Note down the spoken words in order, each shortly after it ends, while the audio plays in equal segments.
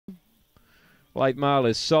Late mail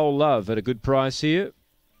is Soul Love at a good price here.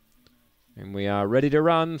 And we are ready to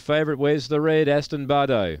run. Favourite, Where's the Red? Aston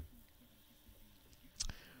Bardo.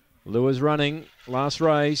 Lure's running. Last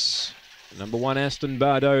race. Number 1, Aston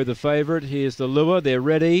Bardo, the favourite. Here's the Lure. They're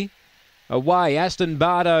ready. Away. Aston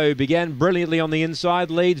Bardo began brilliantly on the inside.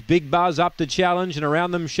 Leads. Big Buzz up to challenge. And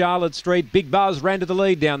around them, Charlotte Street. Big Buzz ran to the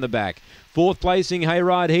lead down the back. 4th placing,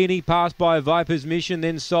 Hayride Heaney. Passed by Viper's Mission.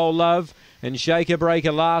 Then Soul Love. And Shaker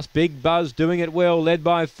Breaker last. Big Buzz doing it well. Led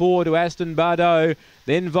by 4 to Aston Bardo.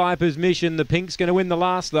 Then Viper's Mission. The Pink's going to win the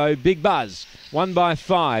last though. Big Buzz. Won by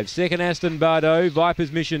 5. Second, Aston Bardo.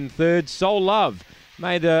 Viper's Mission third. Soul Love.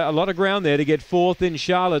 Made a lot of ground there to get 4th in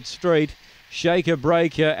Charlotte Street. Shaker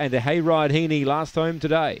Breaker and a Hayride Heaney last home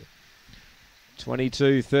today.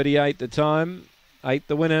 22:38 the time. 8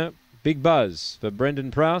 the winner. Big Buzz for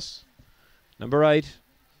Brendan Prowse. Number 8.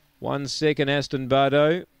 1 second, Aston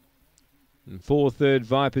Bardo. And 4 third,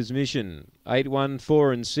 Viper's Mission. 8, 1,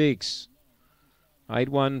 4 and 6. 8,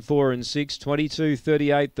 1, 4 and 6.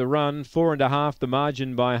 22:38 the run. 4.5 the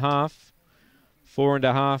margin by half.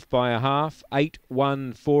 4.5 by a half. 8,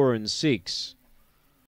 1, 4 and 6.